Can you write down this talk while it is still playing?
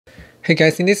Hey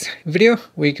guys, in this video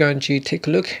we're going to take a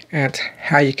look at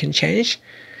how you can change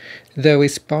the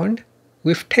respond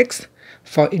with text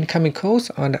for incoming calls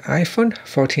on the iPhone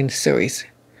 14 series.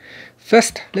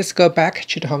 First, let's go back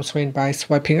to the home screen by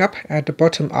swiping up at the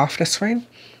bottom of the screen,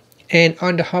 and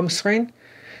on the home screen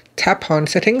tap on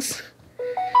settings.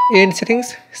 In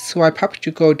settings, swipe up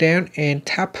to go down and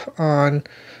tap on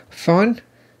phone.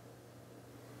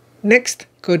 Next,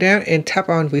 go down and tap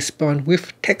on respond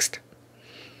with text.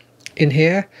 In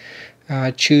here,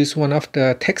 choose one of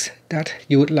the text that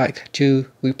you would like to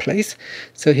replace.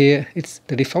 So here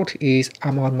the default is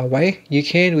 "I'm on my way." You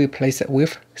can replace it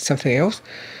with something else.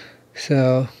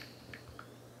 So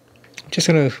I'm just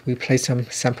going to replace some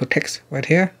sample text right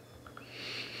here,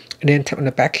 and then tap on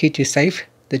the back key to save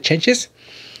the changes.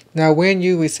 Now when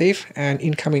you receive an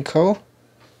incoming call,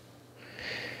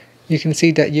 you can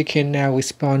see that you can now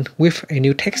respond with a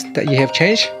new text that you have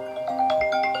changed.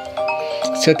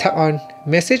 So tap on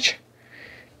message,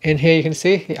 and here you can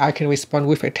see I can respond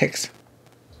with a text,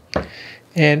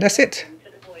 and that's it.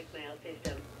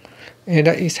 And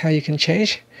that is how you can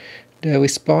change the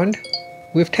respond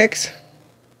with text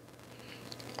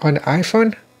on the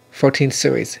iPhone 14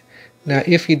 series. Now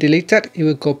if you delete that, it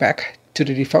will go back to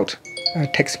the default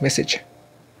text message.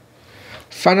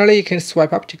 Finally, you can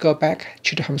swipe up to go back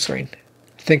to the home screen.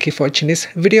 Thank you for watching this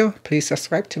video. Please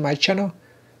subscribe to my channel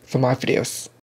for more videos.